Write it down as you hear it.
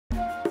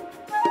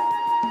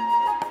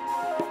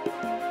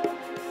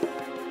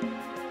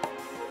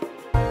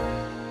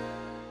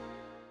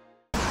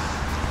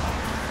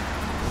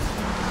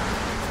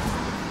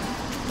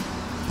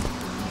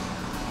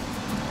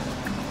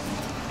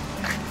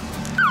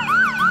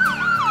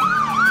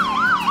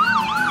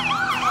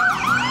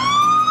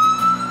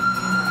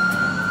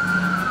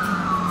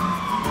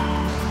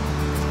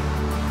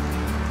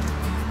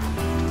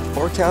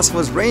forecast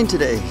was rain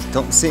today.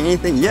 Don't see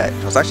anything yet.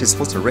 It was actually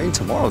supposed to rain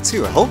tomorrow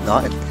too. I hope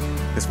not.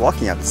 This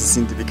walking app doesn't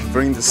seem to be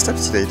converting the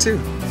steps today too.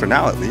 For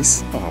now at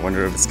least. Oh, I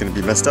wonder if it's going to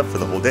be messed up for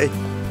the whole day.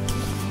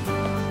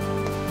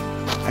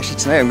 Actually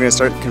tonight I'm going to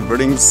start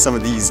converting some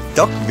of these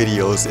duck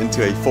videos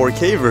into a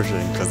 4K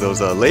version because there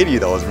was a lady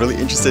that was really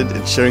interested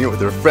in sharing it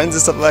with her friends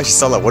and stuff like that. She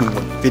saw that one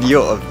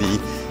video of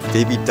the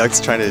baby ducks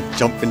trying to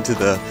jump into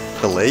the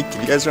lake.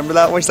 You guys remember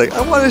that one? She's like,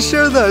 I want to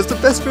share that. It's the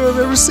best video I've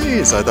ever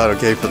seen. So I thought,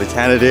 okay, for the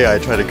Canada Day, I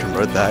try to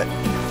convert that.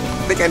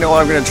 I think I know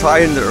what I'm going to try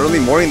in the early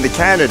morning, the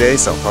Canada Day.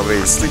 So I'll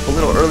probably sleep a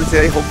little early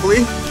today, hopefully.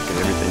 Get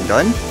everything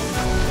done.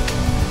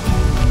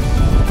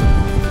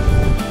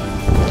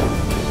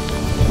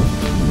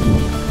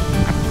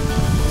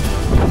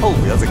 Oh,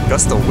 that's a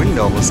gust of wind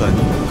all of a sudden.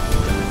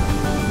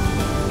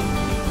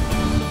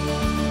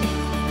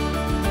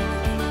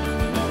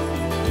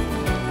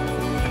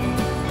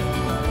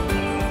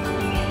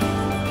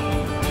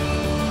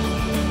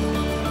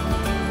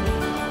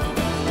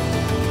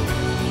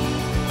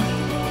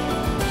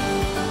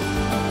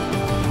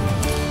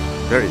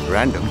 Very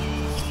random.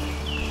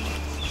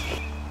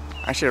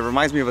 Actually, it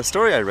reminds me of a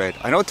story I read.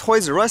 I know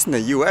Toys R Us in the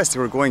US,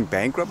 they were going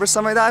bankrupt or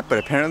something like that, but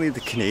apparently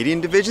the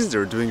Canadian divisions, they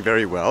were doing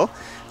very well.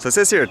 So it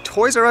says here,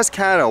 Toys R Us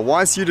Canada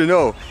wants you to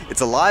know it's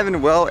alive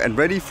and well and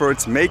ready for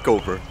its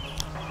makeover.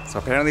 So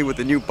apparently with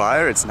the new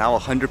buyer, it's now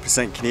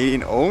 100%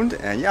 Canadian owned,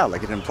 and yeah,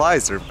 like it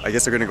implies, I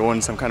guess they're gonna go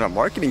on some kind of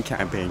marketing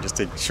campaign just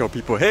to show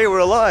people, hey, we're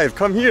alive,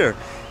 come here.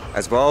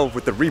 As well,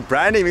 with the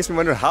rebranding, it makes me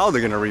wonder how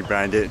they're gonna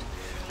rebrand it.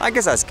 I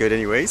guess that's good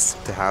anyways,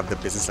 to have the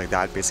business like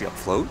that basically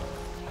afloat.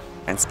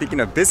 And speaking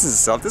of business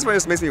stuff, this one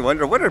just makes me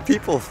wonder, what are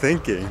people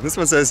thinking? This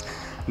one says,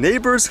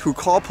 neighbors who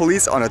call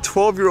police on a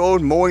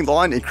 12-year-old mowing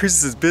lawn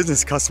increases his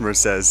business, customer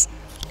says.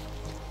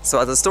 So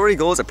as the story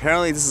goes,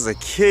 apparently this is a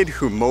kid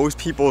who mows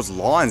people's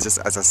lawns just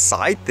as a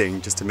side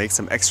thing, just to make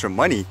some extra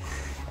money.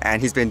 And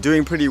he's been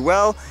doing pretty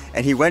well,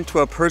 and he went to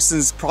a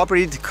person's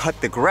property to cut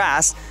the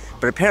grass,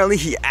 but apparently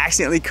he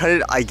accidentally cut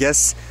it, I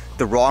guess,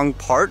 the wrong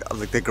part of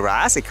like the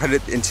grass. They cut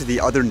it into the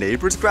other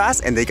neighbor's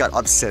grass and they got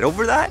upset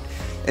over that.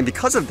 And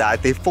because of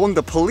that, they phoned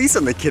the police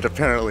on the kid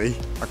apparently.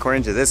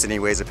 According to this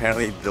anyways,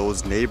 apparently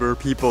those neighbor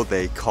people,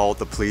 they called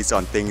the police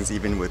on things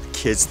even with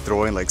kids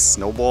throwing like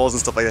snowballs and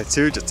stuff like that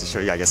too, just to show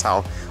you I guess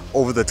how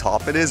over the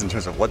top it is in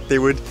terms of what they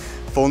would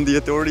phone the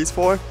authorities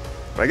for.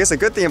 But I guess a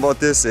good thing about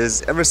this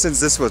is ever since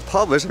this was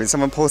published, I mean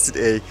someone posted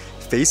a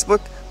Facebook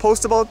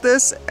post about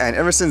this, and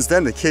ever since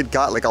then the kid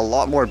got like a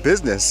lot more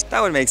business.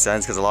 That would make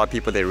sense because a lot of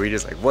people they read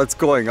is like, what's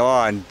going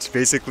on?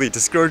 Basically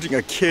discouraging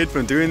a kid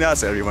from doing that,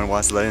 so everyone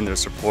wants to let in their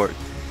support.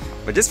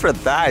 But just for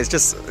that, it's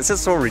just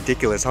so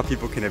ridiculous how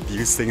people can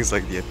abuse things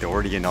like the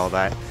authority and all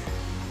that.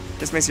 It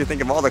just makes you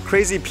think of all the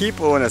crazy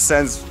people in a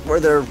sense where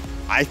they're,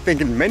 I think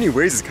in many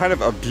ways, is kind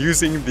of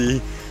abusing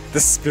the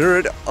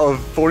spirit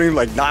of phoning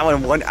like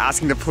 911,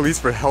 asking the police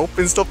for help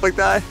and stuff like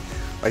that.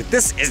 Like,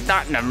 this is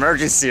not an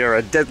emergency or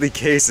a deadly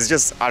case. It's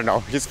just, I don't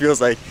know, it just feels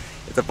like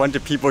it's a bunch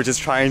of people just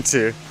trying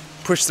to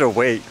push their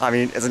weight. I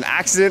mean, it's an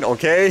accident,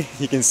 okay?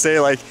 You can say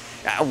like,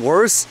 at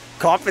worst,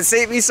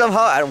 compensate me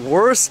somehow, at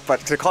worst, but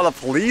to call the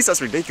police, that's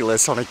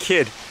ridiculous on a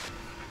kid.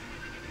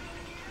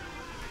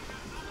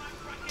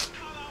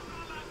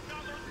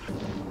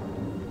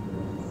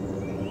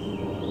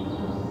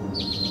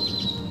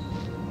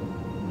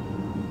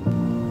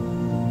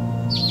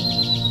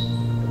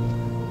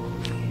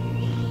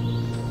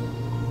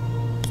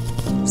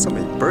 So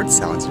many bird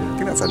sounds here. I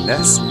think that's a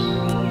nest.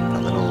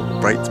 That little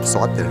bright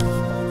spot there.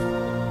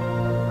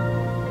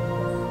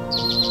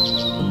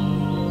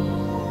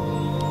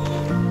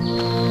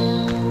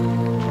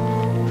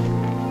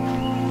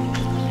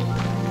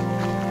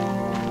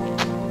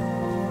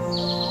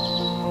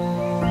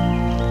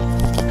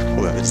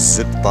 Oh, that just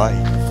zipped by.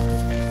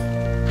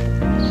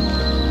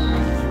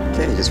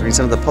 Okay, just reading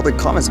some of the public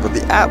comments about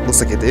the app.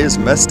 Looks like it is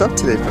messed up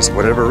today for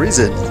whatever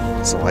reason.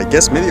 So I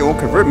guess maybe it won't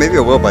convert, maybe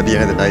it will by the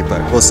end of the night,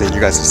 but we'll see. You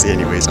guys will see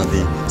anyways on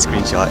the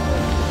screenshot.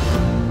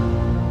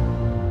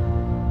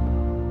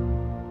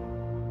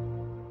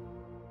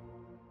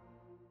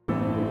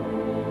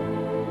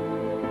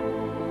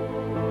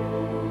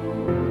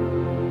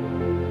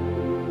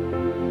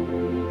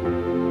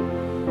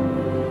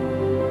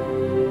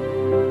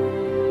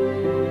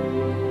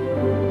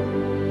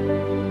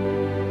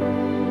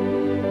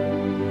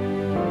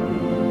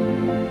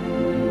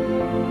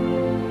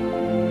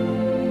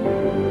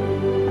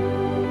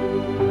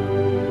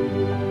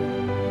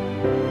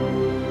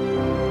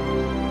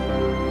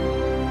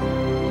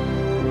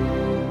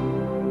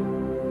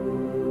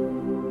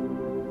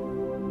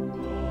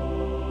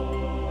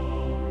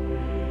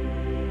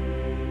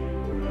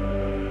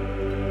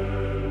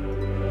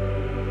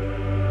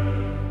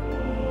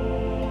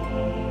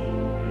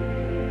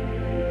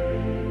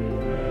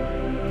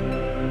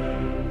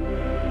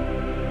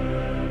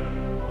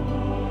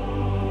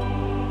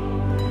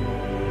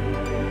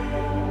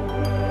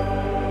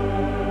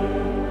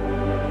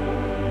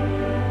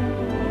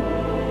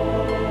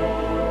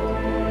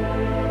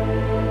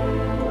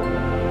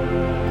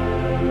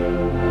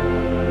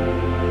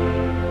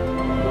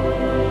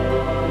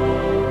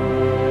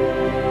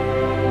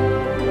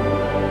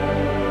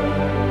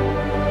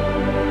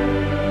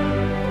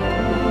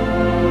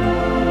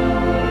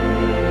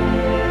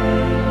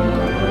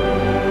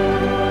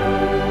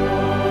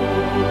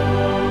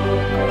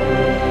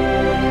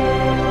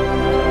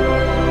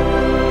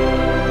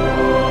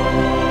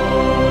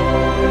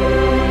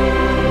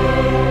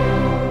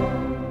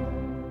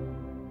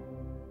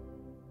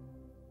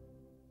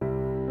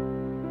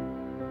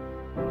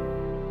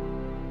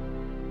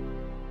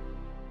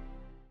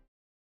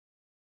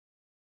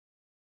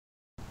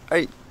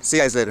 Alright, see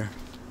you guys later.